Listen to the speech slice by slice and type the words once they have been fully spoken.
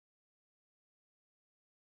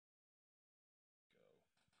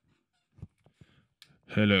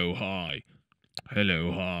Hello, hi.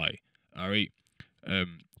 Hello, hi. Alright,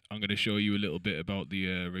 I'm going to show you a little bit about the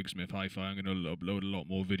Rigsmith Hi Fi. I'm going to upload a lot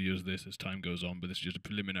more videos of this as time goes on, but this is just a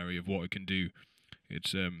preliminary of what it can do.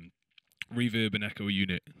 It's reverb and echo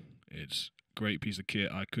unit. It's a great piece of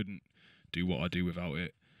kit. I couldn't do what I do without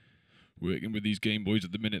it. Working with these Game Boys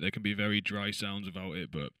at the minute, there can be very dry sounds without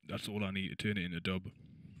it, but that's all I need to turn it into dub.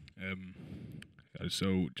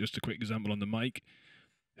 So, just a quick example on the mic.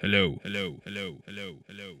 Hello, hello, hello, hello,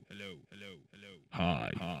 hello, hello, hello, hello.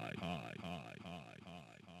 Hi, hi, hi, hi, hi, hi,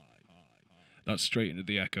 hi. That's straight into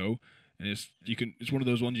the echo, and it's one of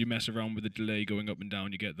those ones you mess around with the delay going up and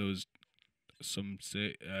down. You get those you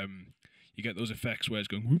get those effects where it's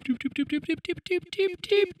going whoop doop doop doop doop doop doop doop doop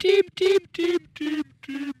doop doop doop doop doop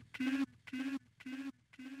doop doop.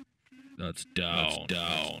 That's down,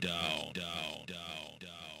 down, down, down, down,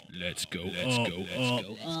 down. Let's go, let's go, let's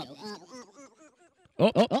go.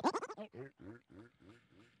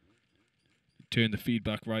 Turn the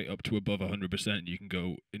feedback right up to above 100%. You can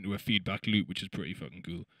go into a feedback loop, which is pretty fucking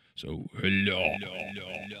cool. So, hello.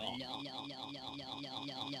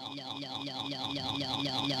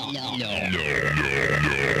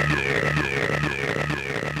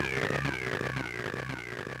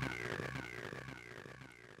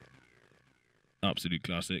 Absolute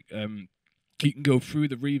classic. You can go through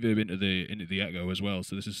the reverb into the echo as well.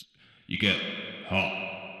 So this is, you get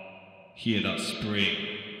hear that spring.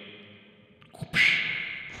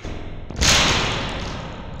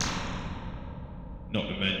 Not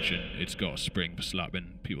to mention, it's got a spring for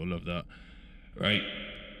slapping. People love that. Right?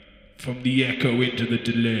 From the echo into the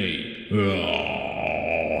delay.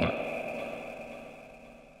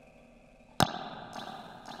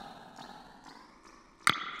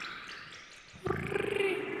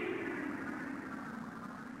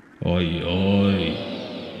 Oi, oi.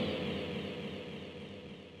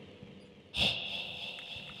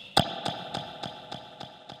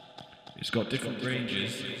 It's got different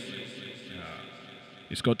ranges.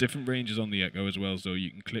 It's got different ranges on the echo as well, so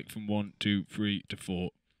you can click from 1, 2, 3 to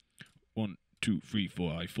 4. 1, 2, 3,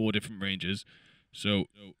 4. 4 different ranges. So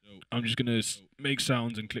I'm just gonna make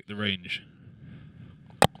sounds and click the range.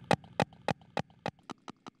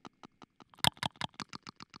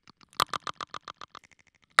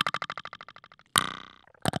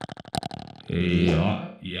 Hey,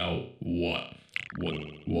 yo, what?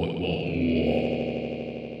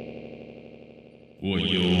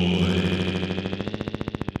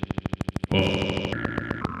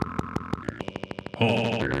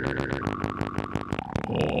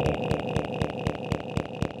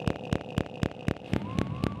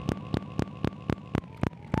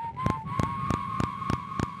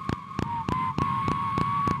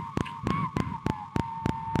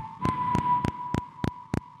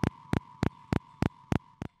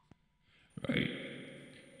 Right.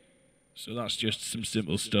 So that's just some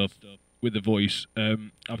simple stuff with the voice.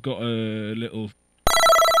 I've got a little,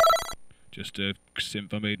 just a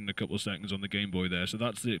synth I made in a couple of seconds on the Game Boy there. So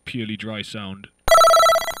that's the purely dry sound.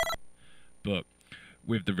 But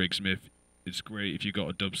with the Rigsmith, it's great if you've got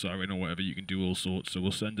a dub siren or whatever. You can do all sorts. So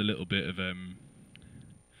we'll send a little bit of that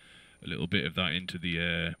into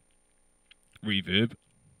the reverb.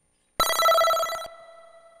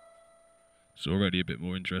 It's already a bit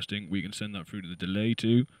more interesting. We can send that through to the delay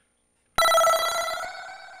too.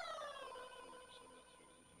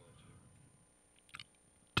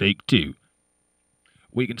 Take 2.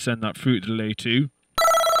 We can send that through to the delay too.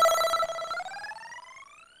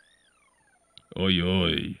 Oi,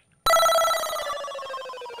 oi.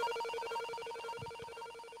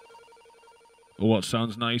 Or what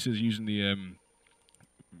sounds nice is using the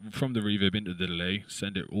from the reverb into the delay,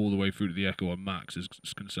 send it all the way through to the echo on max. It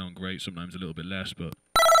can sound great, sometimes a little bit less, but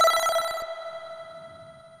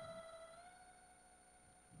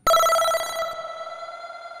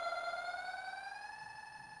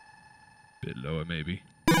a bit lower maybe.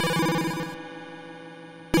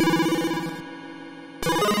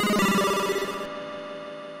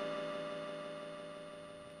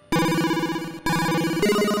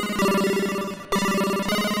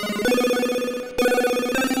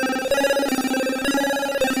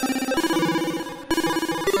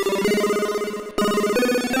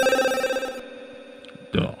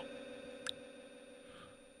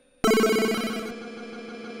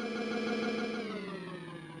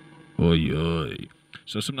 Oi, oi.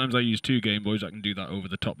 So sometimes I use 2 Game Boys. I can do that over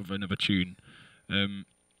the top of another tune. What I'm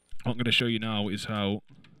going to show you now is how,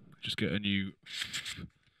 just get a new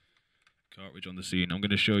cartridge on the scene. I'm going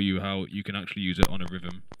to show you how you can actually use it on a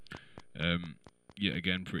rhythm. Yet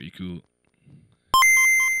again, pretty cool.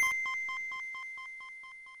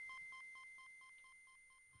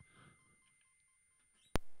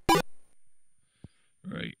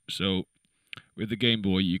 So with the Game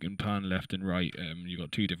Boy, you can pan left and right. You've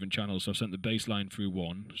got two different channels. So I've sent the bass line through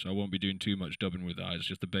one, so I won't be doing too much dubbing with that. It's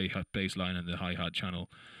just the bass line and the hi-hat channel.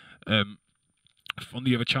 On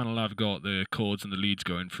the other channel, I've got the chords and the leads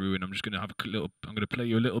going through, and I'm just going to have a little. I'm going to play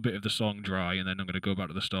you a little bit of the song dry, and then I'm going to go back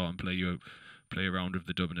to the start and play around with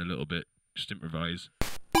the dubbing a little bit, just improvise.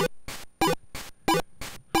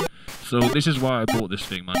 So this is why I bought this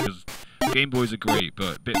thing, man, because Game Boys are great,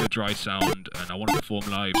 but a bit of a dry sound, and I want to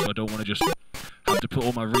perform live, so I don't want to just have to put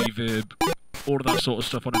all my reverb, all of that sort of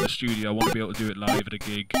stuff on in the studio. I want to be able to do it live at a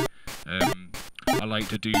gig. I like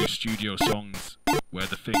to do studio songs where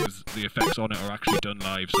the effects on it are actually done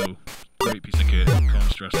live, so great piece of kit,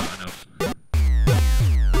 can't stress that enough.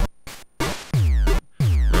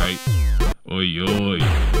 Right, oi oi,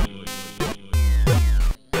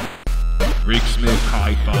 Rigsmith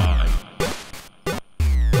Hi Fi.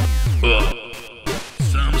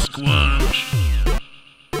 Some squash.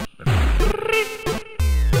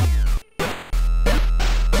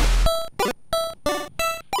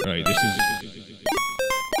 Right, this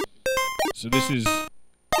is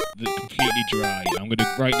completely dry.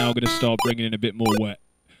 Right now I'm gonna start bringing in a bit more wet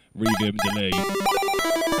reverb and delay.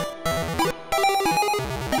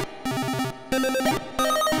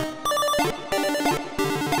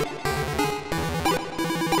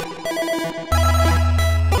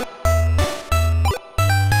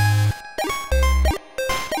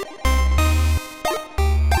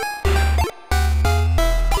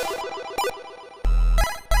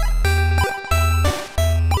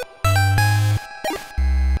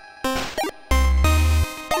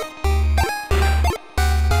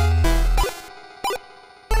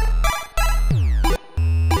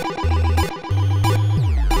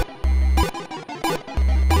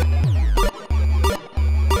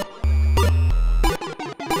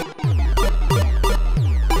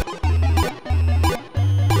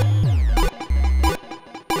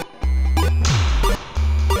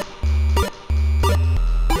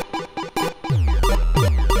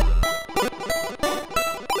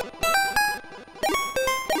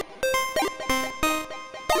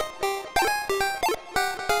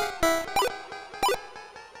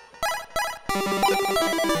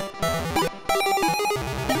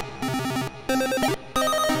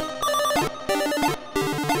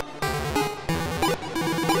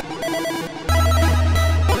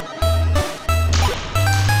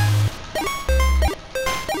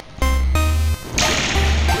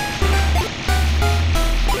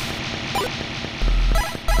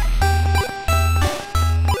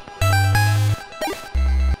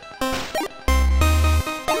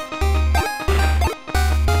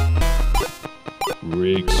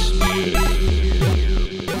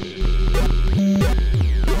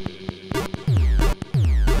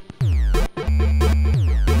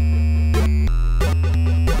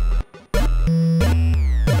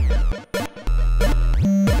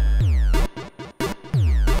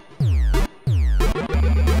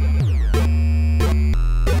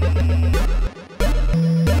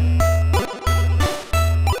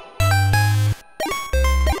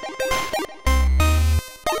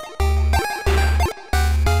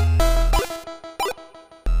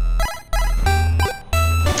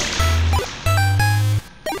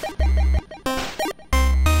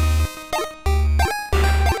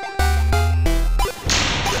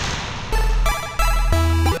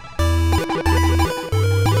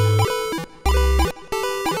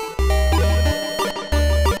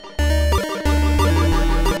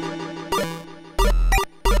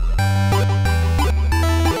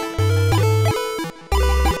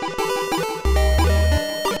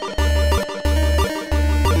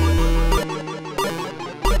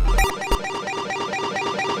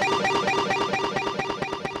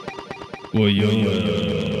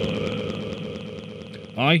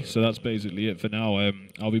 Aye, so that's basically it for now.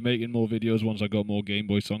 I'll be making more videos once I got more Game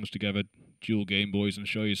Boy songs together, dual Game Boys, and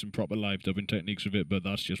show you some proper live dubbing techniques with it, but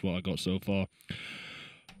that's just what I got so far.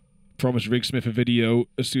 Promise Rigsmith a video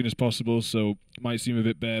as soon as possible, so it might seem a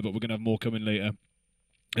bit bare, but we're going to have more coming later.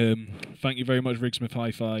 Thank you very much, Rigsmith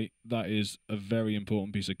Hi Fi. That is a very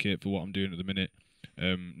important piece of kit for what I'm doing at the minute.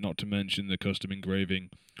 Not to mention the custom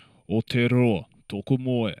engraving. Otero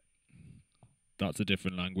Tokumoe. That's a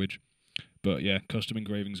different language. But yeah, custom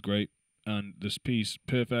engraving's great. And this piece,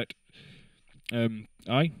 perfect.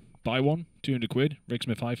 Aye, buy one, 200 quid,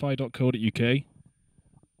 rigsmithhifi.co.uk.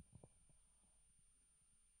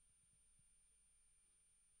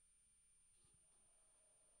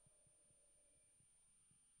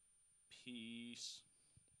 Peace.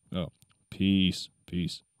 Oh, peace.